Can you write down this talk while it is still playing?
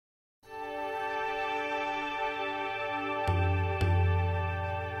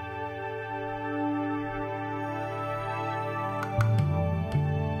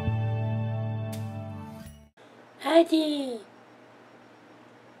Daddy.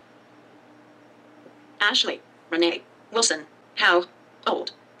 Ashley Renee Wilson, how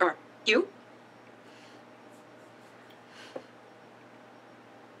old are you?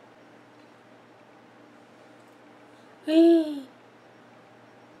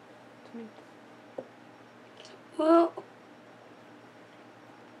 Well,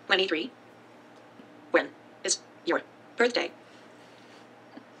 23. When is your birthday?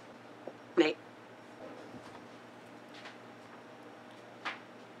 May.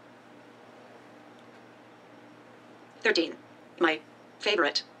 "13. My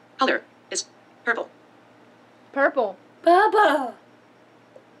favorite color is purple. Purple. Baba.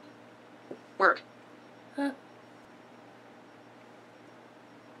 Work. Huh?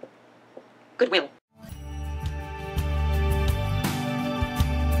 Goodwill.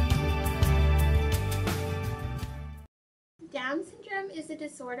 Down syndrome is a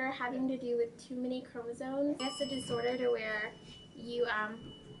disorder having to do with too many chromosomes. It's a disorder to where you,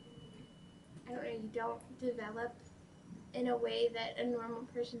 you don't develop in a way that a normal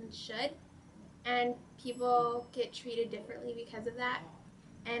person should, and people get treated differently because of that,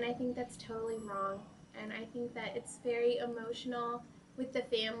 and I think that's totally wrong, and I think that it's very emotional with the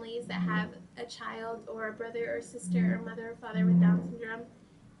families that have a child or a brother or sister or mother or father with Down syndrome,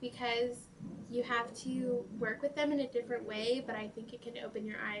 because you have to work with them in a different way, but I think it can open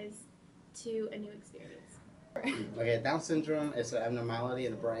your eyes to a new experience. Okay, Down syndrome is an abnormality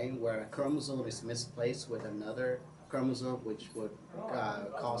in the brain where a chromosome is misplaced with another chromosome, which would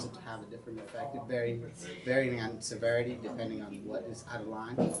cause it to have a different effect, varying in severity depending on what is out of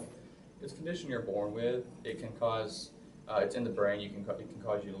line. It's a condition you're born with. It can cause, it's in the brain. It can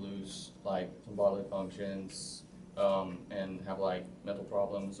cause you to lose like some bodily functions and have like mental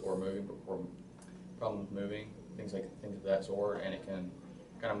problems or problems moving, things of that sort, and it can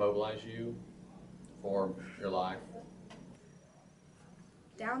kind of mobilize you for your life.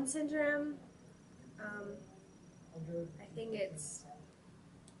 Down syndrome, I think it's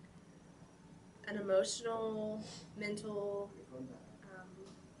an emotional, mental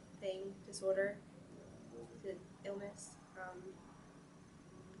disorder, illness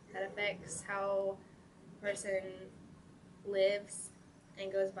that affects how a person lives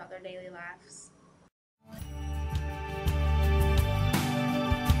and goes about their daily lives.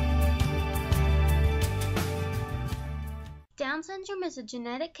 Down syndrome is a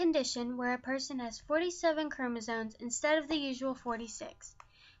genetic condition where a person has 47 chromosomes instead of the usual 46.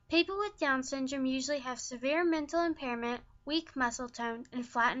 People with Down syndrome usually have severe mental impairment, weak muscle tone, and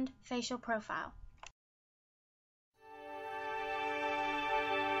flattened facial profile.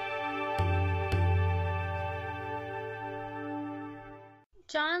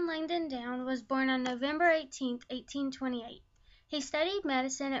 John Langdon Down was born on November 18, 1828. He studied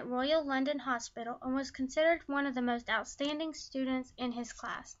medicine at Royal London Hospital and was considered one of the most outstanding students in his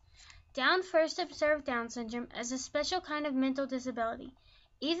class. Down first observed Down syndrome as a special kind of mental disability.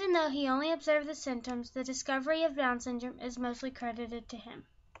 Even though he only observed the symptoms, the discovery of Down syndrome is mostly credited to him.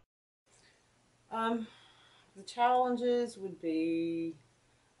 The challenges would be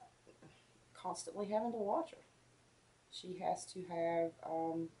constantly having to watch her. She has to have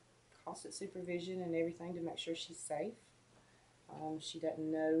constant supervision and everything to make sure she's safe. She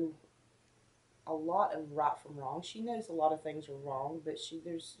doesn't know a lot of right from wrong. She knows a lot of things are wrong, but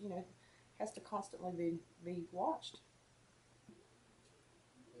has to constantly be watched.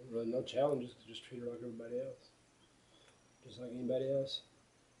 Really no challenges, just treat her like everybody else. Just like anybody else.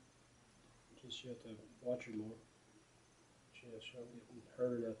 Just you have to watch her more. She don't get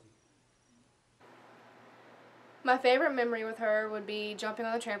hurt or nothing. My favorite memory with her would be jumping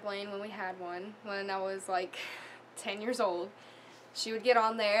on the trampoline when we had one, when I was like 10 years old. She would get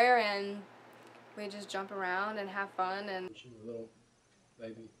on there and we'd just jump around and have fun. And she was a little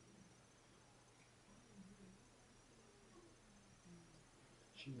baby.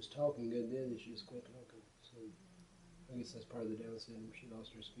 She was talking good then and she just quit talking. So I guess that's part of the Down syndrome. She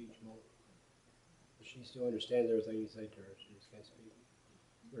lost her speech more. But she still understands everything you say to her. She just can't speak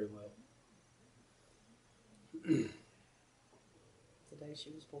very well. The day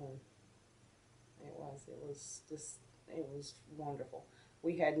she was born. It was wonderful.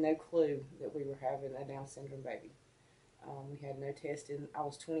 We had no clue that we were having a Down syndrome baby. We had no testing. I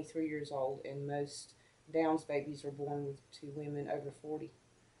was 23 years old, and most Down's babies are born to women over 40.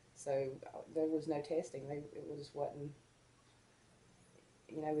 So there was no testing. It just wasn't,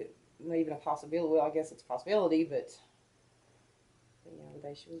 not even a possibility. Well, I guess it's a possibility, but the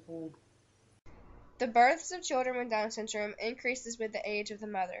day she was born. the births of children with Down syndrome increases with the age of the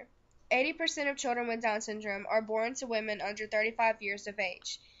mother. 80% of children with Down syndrome are born to women under 35 years of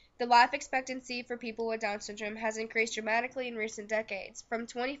age. The life expectancy for people with Down syndrome has increased dramatically in recent decades, from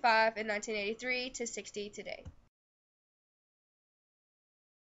 25 in 1983 to 60 today.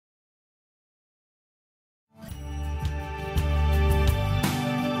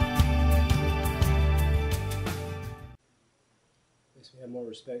 Makes me have more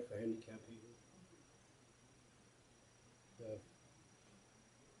respect for handicapped people. Because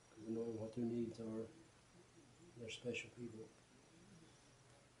knowing what their needs are, they're special people.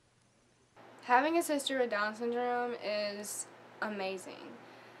 Having a sister with Down syndrome is amazing.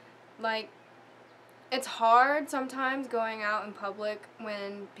 Like, it's hard sometimes going out in public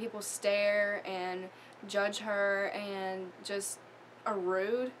when people stare and judge her and just are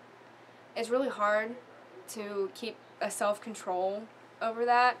rude. It's really hard to keep a self-control over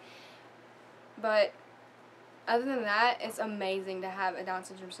that. But other than that, it's amazing to have a Down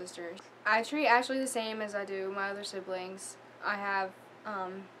syndrome sister. I treat Ashley the same as I do my other siblings. I have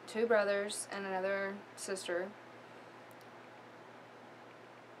 2 brothers and another sister.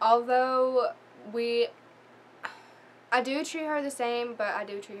 Although I do treat her the same, but I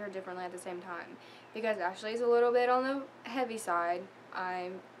do treat her differently at the same time. Because Ashley's a little bit on the heavy side. I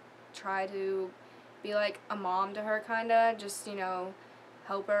try to be like a mom to her, kinda, just,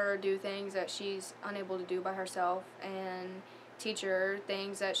 help her do things that she's unable to do by herself and teach her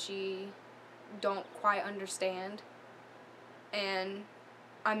things that she don't quite understand. And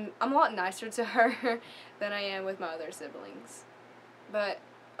I'm a lot nicer to her than I am with my other siblings. But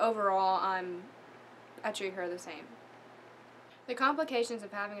overall, I treat her the same. The complications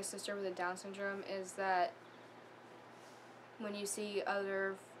of having a sister with a Down syndrome is that when you see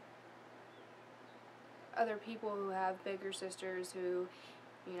other people who have bigger sisters who,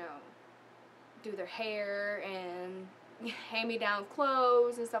 do their hair and hand-me-down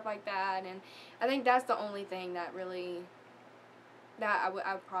clothes and stuff like that, and I think that's the only thing that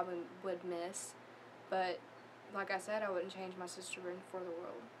I probably would miss. But like I said, I wouldn't change my sister for the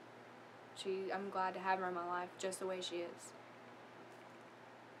world. I'm glad to have her in my life just the way she is.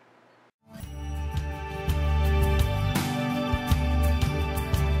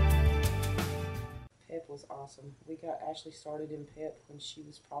 PEP was awesome. We got Ashley started in PEP when she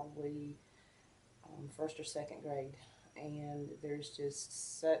was probably 1st or 2nd grade, and there's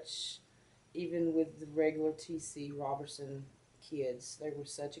just such, even with the regular TC Robertson kids, there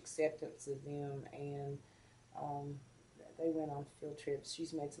was such acceptance of them, and they went on field trips.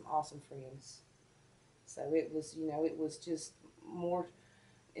 She's made some awesome friends. So it was just more,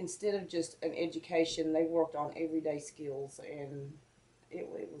 instead of just an education, they worked on everyday skills, and it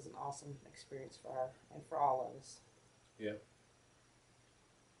was an awesome experience for her and for all of us. Yeah.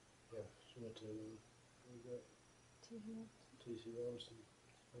 Yeah, she went to TC Robertson.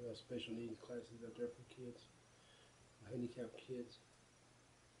 We got special needs classes out there for kids, handicapped kids.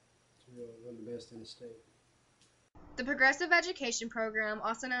 It's one of the best in the state. The Progressive Education Program,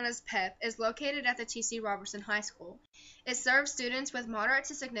 also known as PEP, is located at the T.C. Robertson High School. It serves students with moderate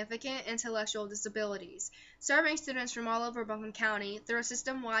to significant intellectual disabilities, serving students from all over Buncombe County through a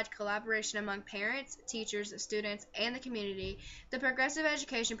system-wide collaboration among parents, teachers, students, and the community. The Progressive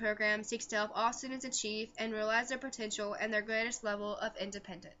Education Program seeks to help all students achieve and realize their potential and their greatest level of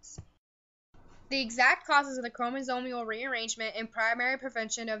independence. The exact causes of the chromosomal rearrangement and primary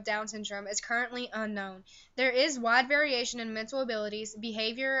prevention of Down syndrome is currently unknown. There is wide variation in mental abilities,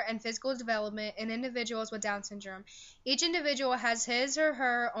 behavior, and physical development in individuals with Down syndrome. Each individual has his or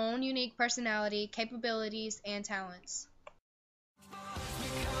her own unique personality, capabilities, and talents.